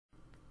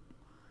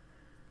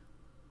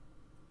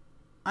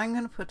I'm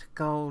going to put a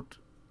gold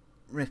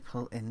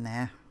ripple in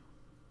there.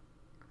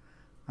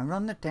 I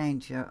run the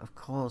danger of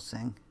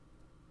causing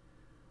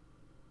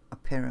a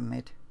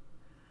pyramid,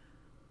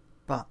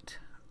 but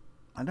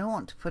I don't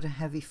want to put a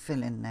heavy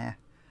fill in there.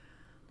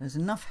 There's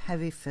enough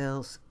heavy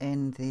fills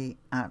in the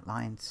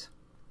outlines.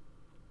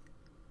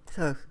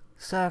 So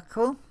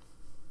circle,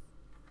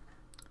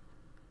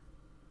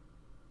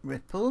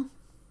 ripple,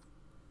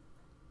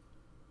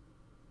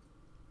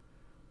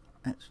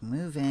 let's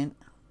move in,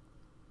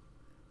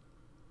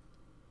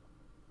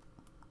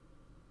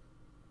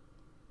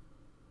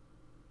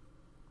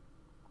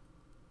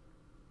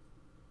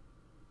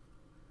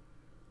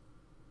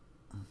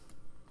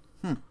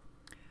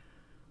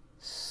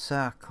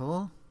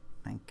 circle,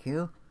 thank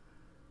you,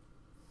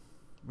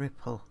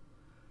 ripple,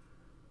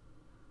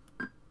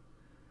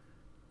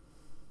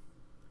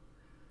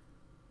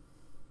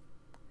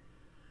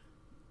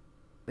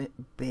 bit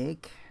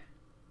big,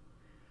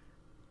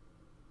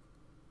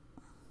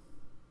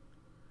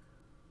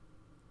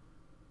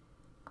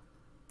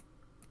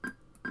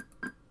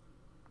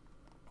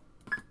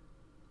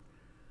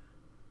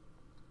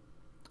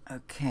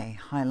 okay,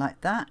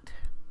 highlight that.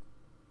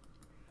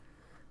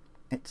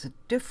 It's a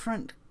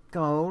different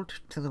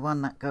gold to the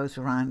one that goes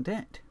around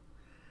it,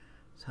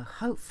 so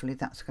hopefully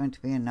that's going to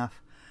be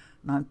enough.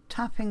 Now I'm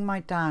tapping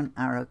my down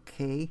arrow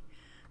key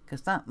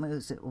because that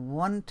moves it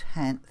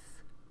 1/10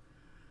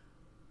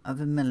 of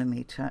a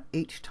millimeter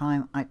each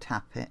time I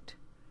tap it,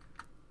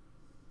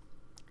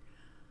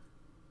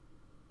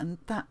 and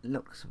that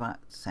looks about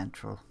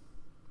central.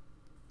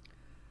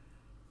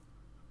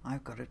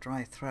 I've got a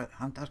dry throat.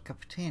 I haven't had a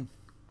cup of tea in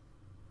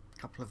a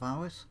couple of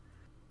hours.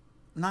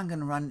 Now I'm going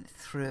to run it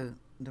through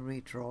the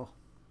redraw.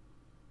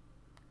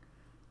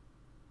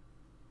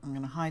 I'm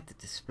going to hide the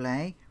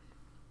display.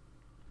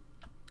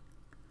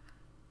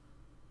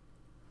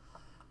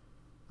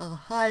 I'll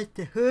hide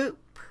the hoop.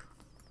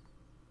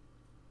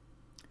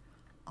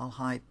 I'll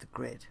hide the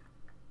grid.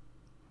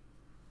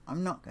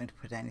 I'm not going to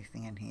put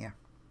anything in here.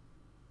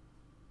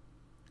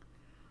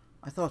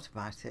 I thought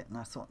about it and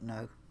I thought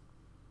no,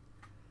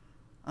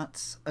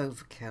 that's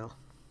overkill.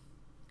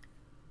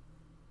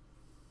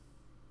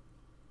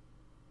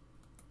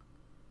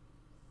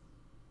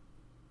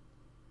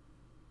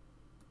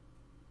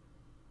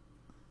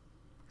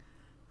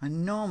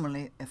 And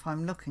normally if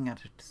I'm looking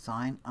at a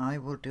design I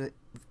will do it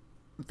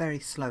very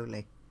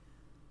slowly,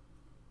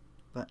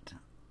 but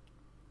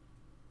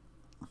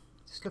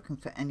just looking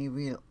for any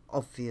real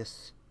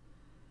obvious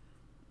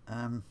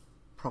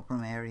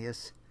problem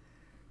areas.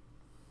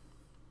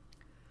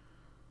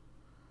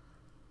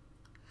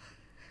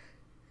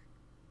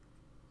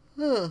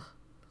 Ugh.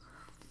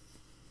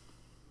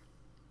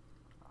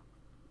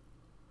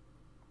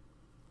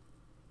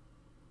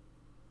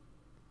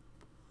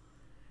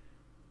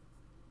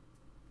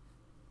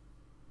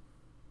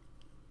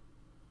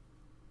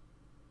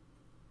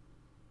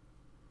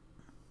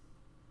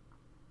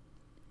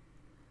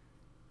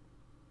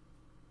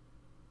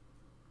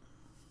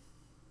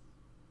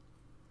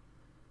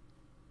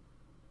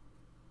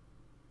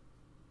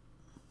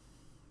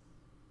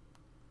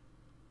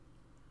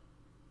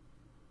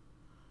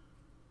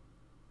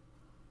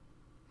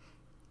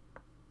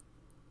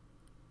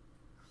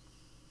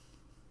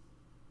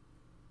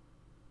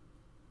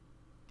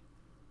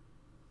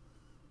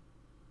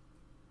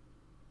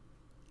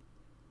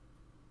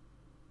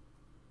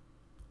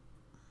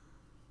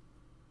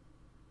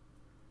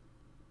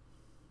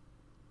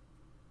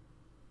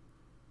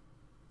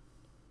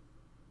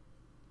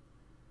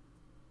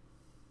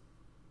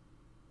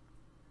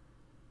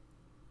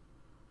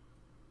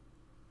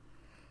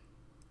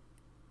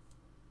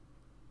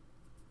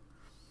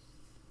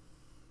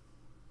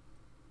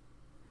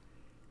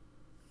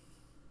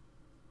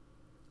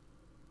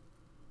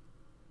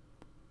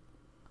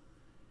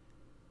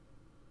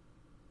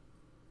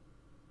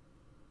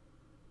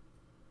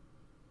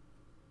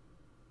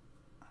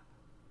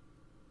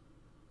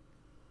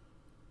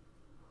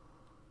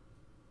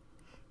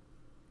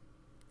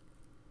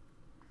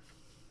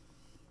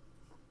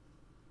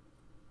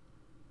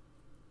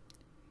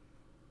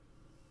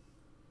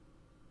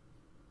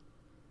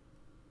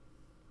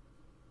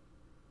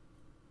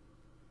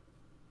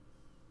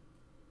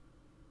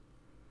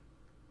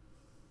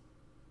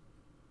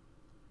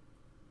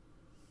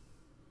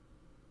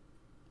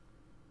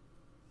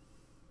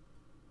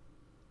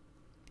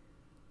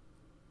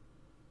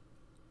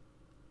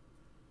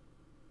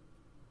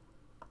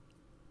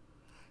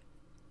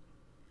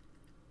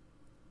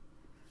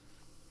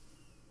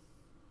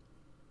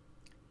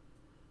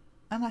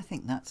 And I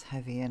think that's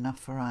heavy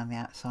enough around the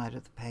outside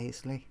of the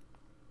paisley.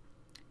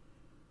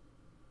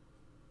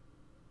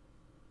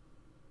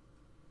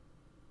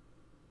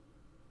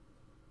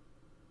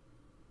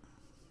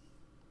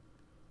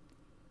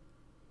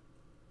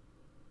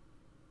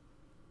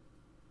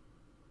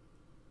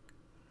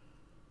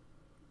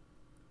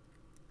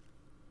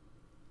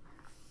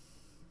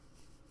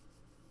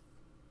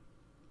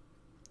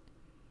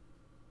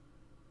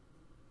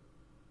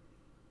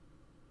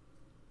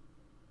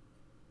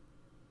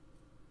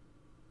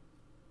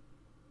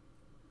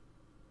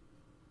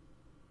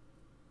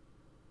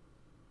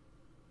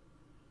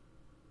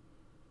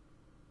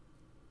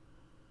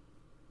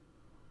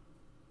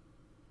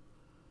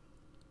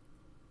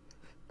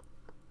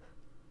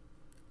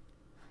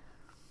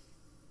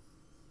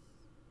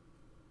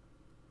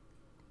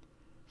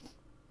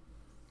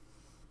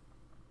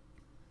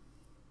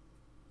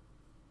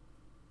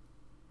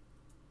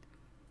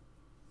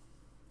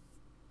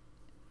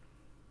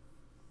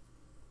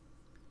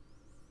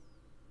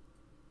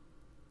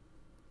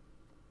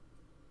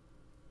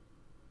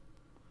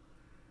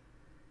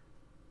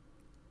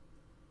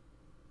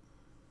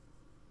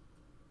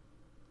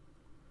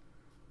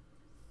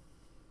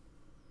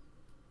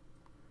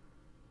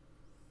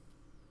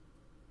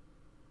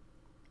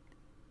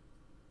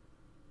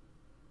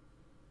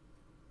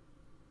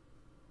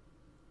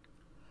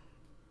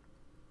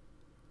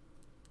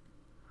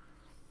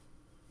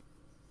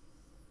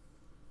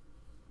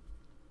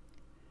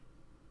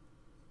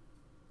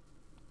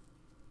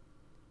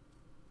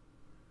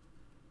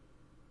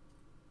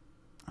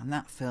 And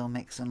that fill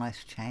makes a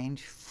nice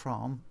change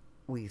from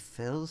weave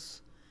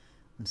fills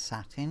and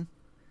satin.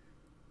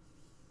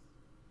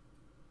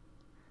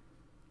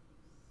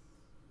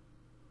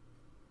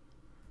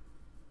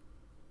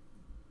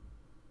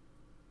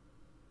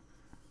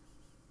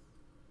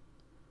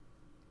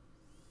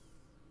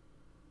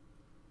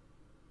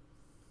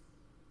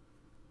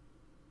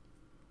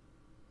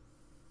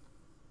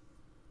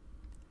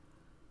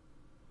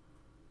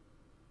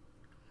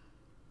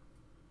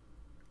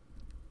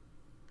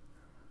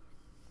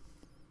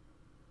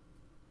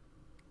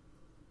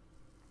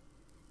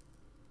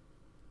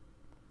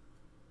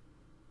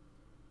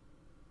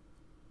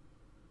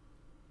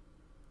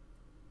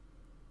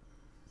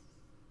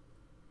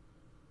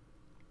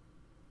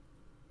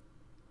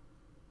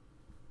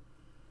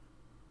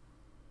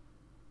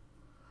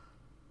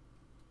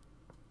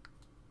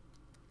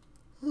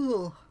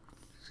 Oh,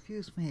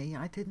 excuse me,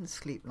 I didn't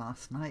sleep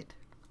last night.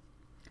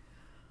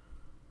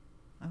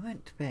 I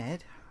went to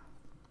bed,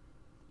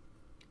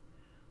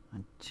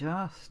 and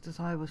just as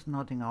I was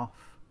nodding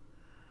off,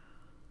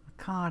 a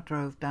car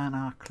drove down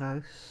our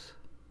close,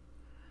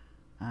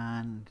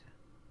 and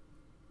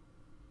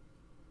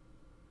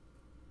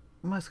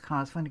most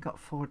cars have only got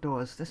 4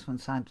 doors. This one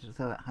sounded as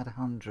though it had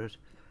 100,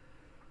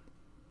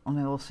 and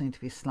they all seemed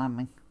to be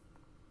slamming.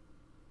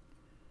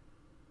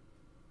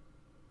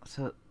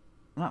 So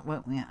that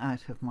woke me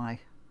out of my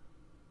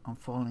I'm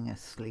falling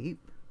asleep.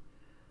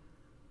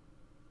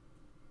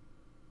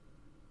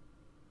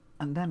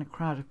 And then a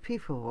crowd of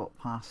people walked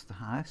past the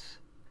house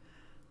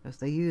as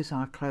they use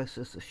our close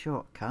as a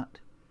shortcut.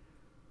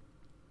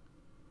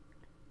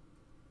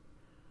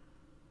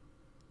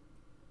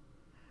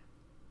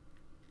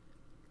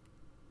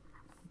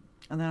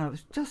 And then I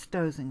was just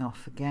dozing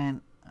off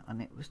again,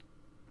 and it was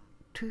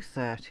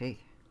 2:30,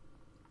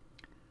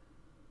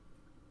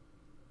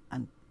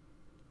 and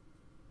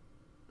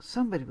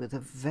somebody with a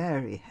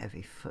very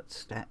heavy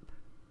footstep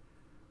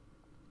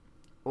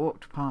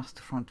walked past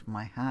the front of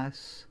my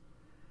house.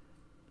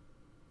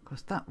 Of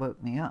course, that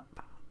woke me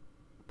up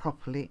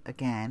properly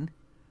again.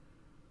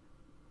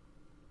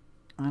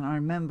 And I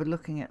remember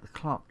looking at the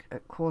clock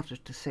at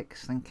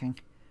 6:15 thinking,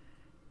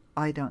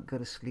 I don't go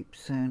to sleep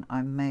soon,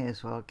 I may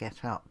as well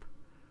get up.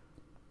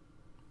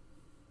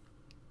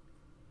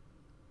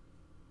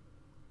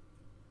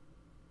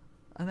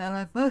 And then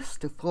I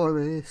must have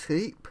fallen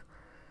asleep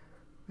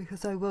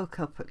because I woke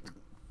up at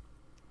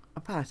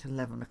about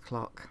 11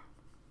 o'clock.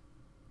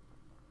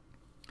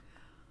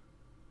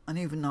 And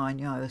even though I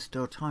knew I was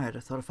still tired, I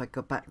thought if I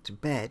go back to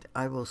bed,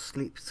 I will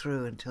sleep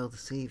through until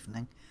this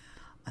evening,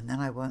 and then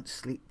I won't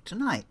sleep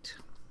tonight.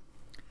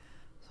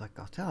 So I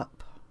got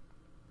up.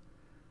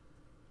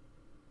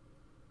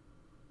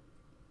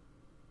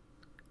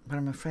 But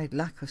I'm afraid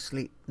lack of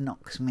sleep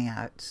knocks me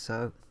out,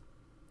 so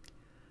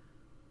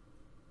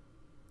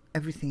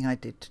everything I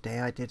did today,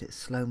 I did it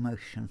slow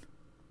motion.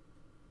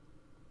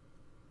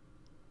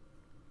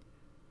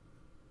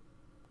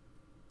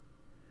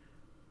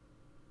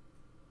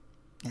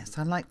 Yes,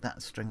 I like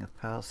that string of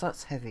pearls.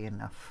 That's heavy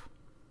enough.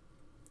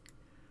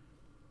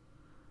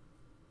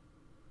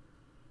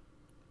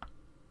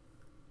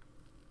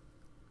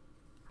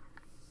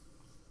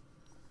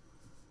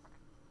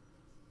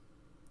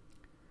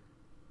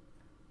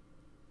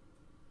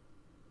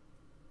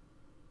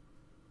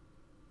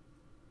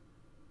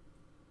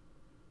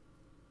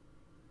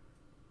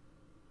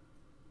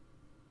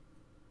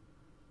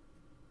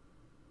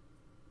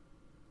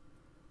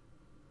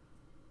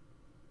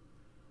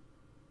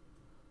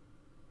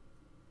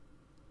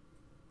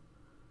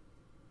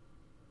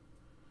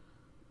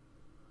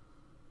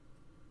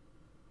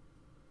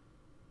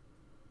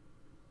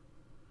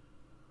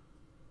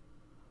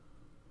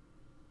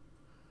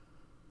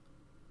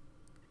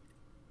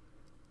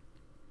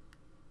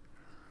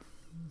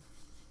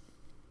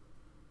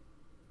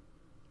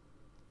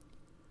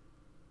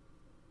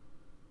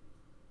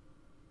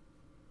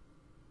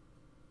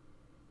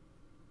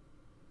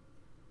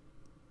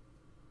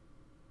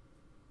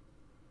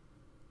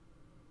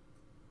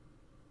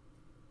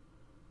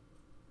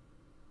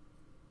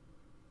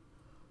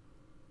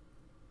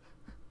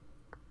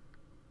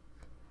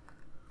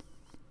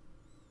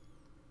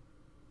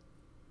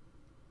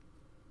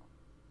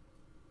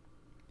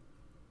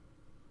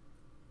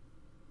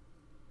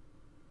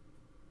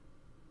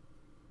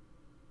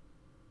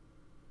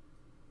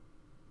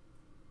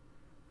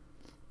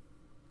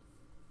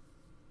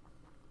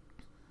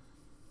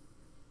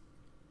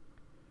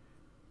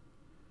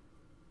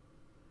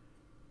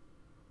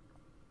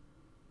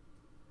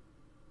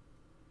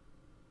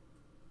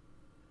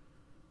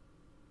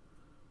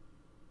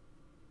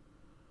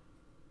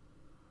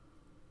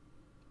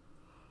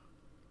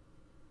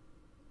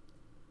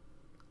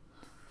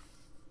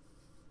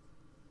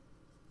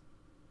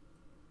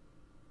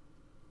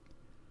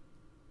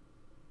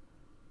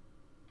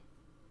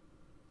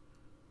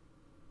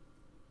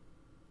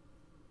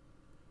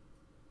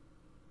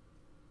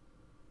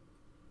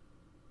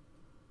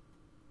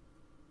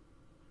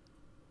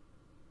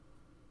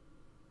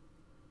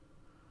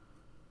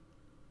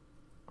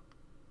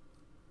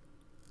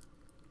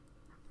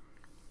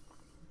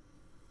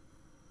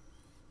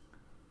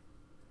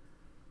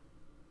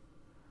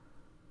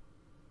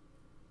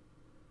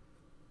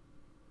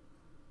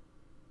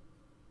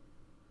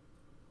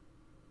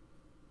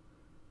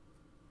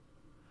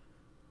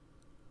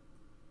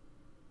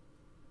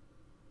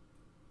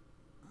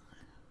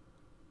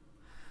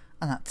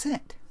 And that's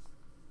it.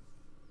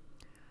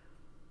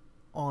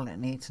 All it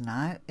needs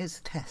now is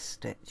a test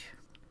stitch.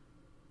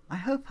 I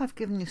hope I've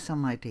given you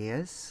some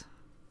ideas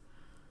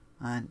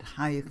and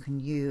how you can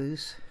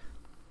use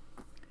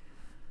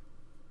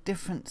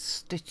different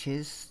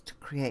stitches to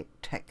create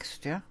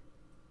texture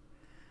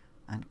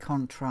and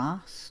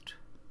contrast,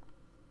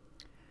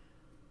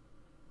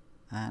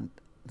 and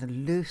the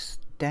loose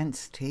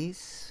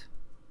densities,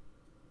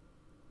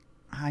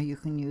 how you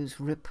can use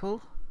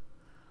ripple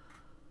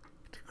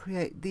to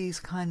create these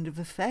kind of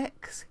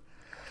effects.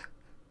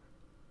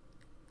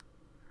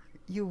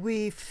 You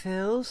weave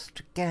fills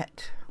to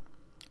get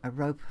a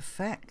rope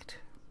effect.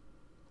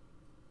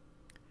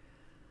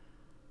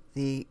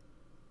 The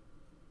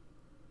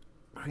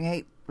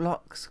create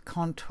blocks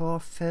contour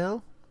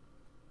fill,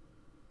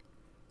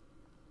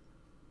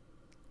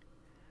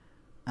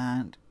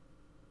 and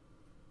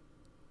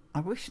I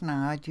wish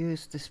now I'd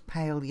used this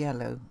pale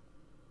yellow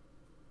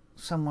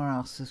somewhere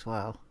else as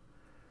well,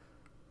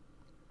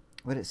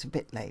 but it's a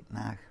bit late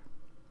now.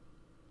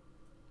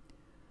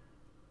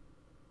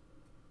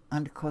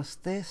 And of course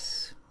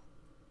this,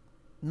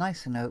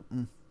 nice and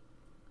open,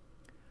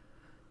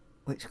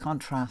 which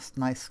contrasts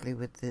nicely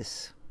with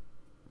this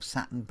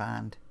satin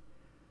band.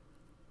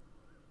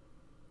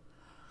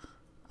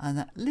 And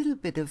that little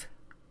bit of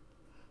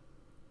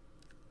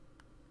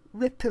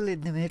ripple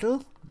in the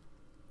middle,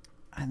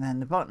 and then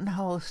the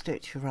buttonhole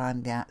stitch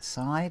around the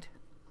outside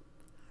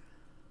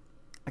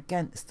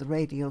against the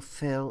radial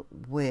fill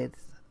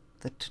with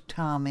the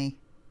tatami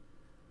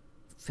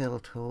fill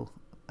tool,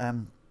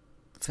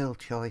 fill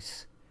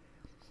choice.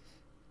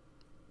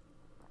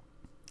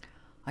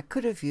 I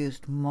could have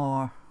used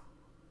more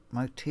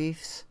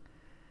motifs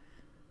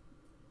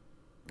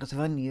because I've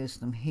only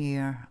used them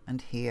here and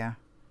here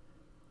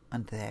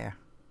and there.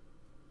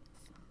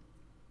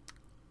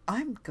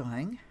 I'm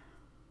going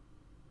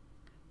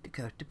to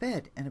go to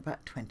bed in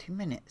about 20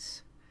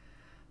 minutes.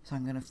 So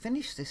I'm going to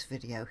finish this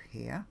video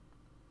here,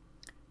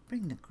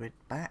 bring the grid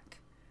back,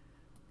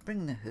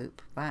 bring the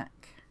hoop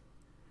back,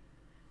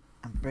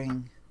 and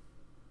bring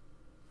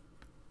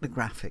the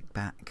graphic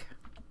back.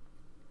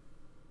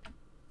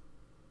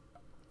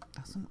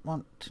 Doesn't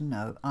want to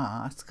know.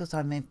 Ah, it's because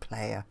I'm in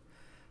player.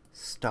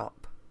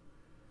 Stop.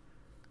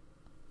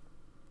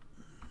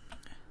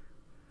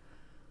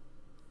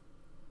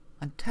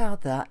 And tell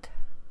that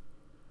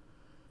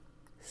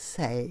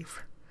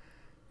save.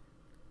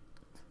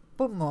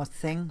 One more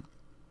thing,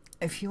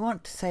 if you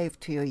want to save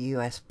to your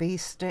USB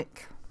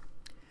stick,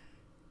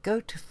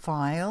 go to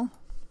File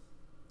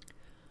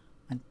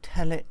and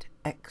tell it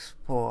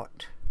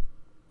export.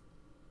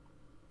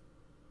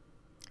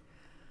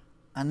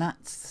 And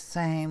that's the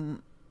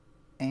same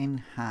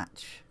in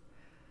Hatch.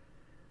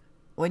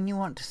 When you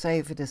want to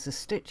save it as a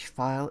stitch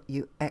file,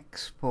 you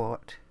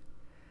export.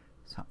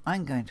 So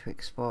I'm going to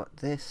export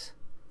this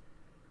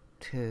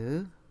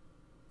to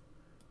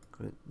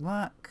group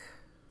work,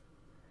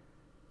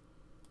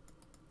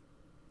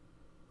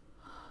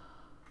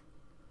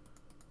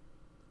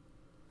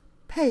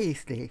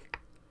 Paisley.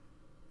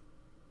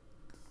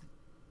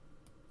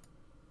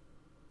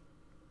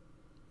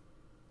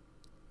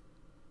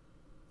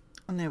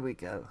 And there we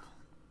go.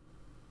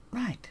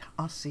 Right,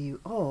 I'll see you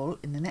all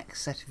in the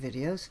next set of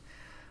videos,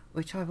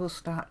 which I will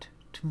start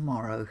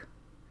tomorrow,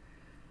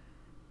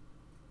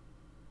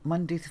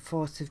 Monday the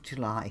 4th of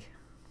July.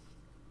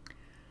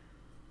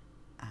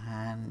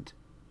 And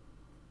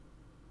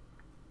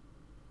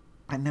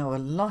I know a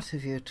lot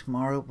of you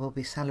tomorrow will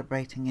be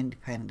celebrating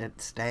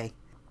Independence Day,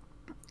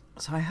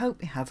 so I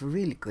hope you have a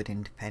really good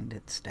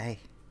Independence Day.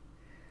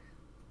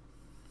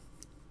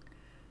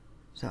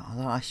 So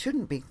although I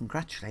shouldn't be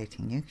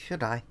congratulating you,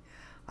 should I?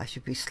 I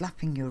should be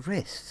slapping your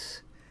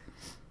wrists,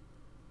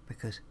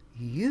 because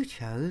you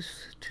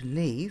chose to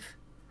leave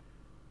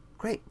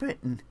Great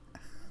Britain.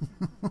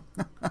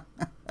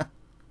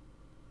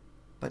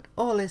 But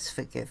all is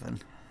forgiven.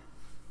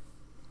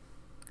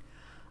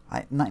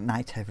 Right, night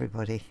night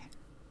everybody.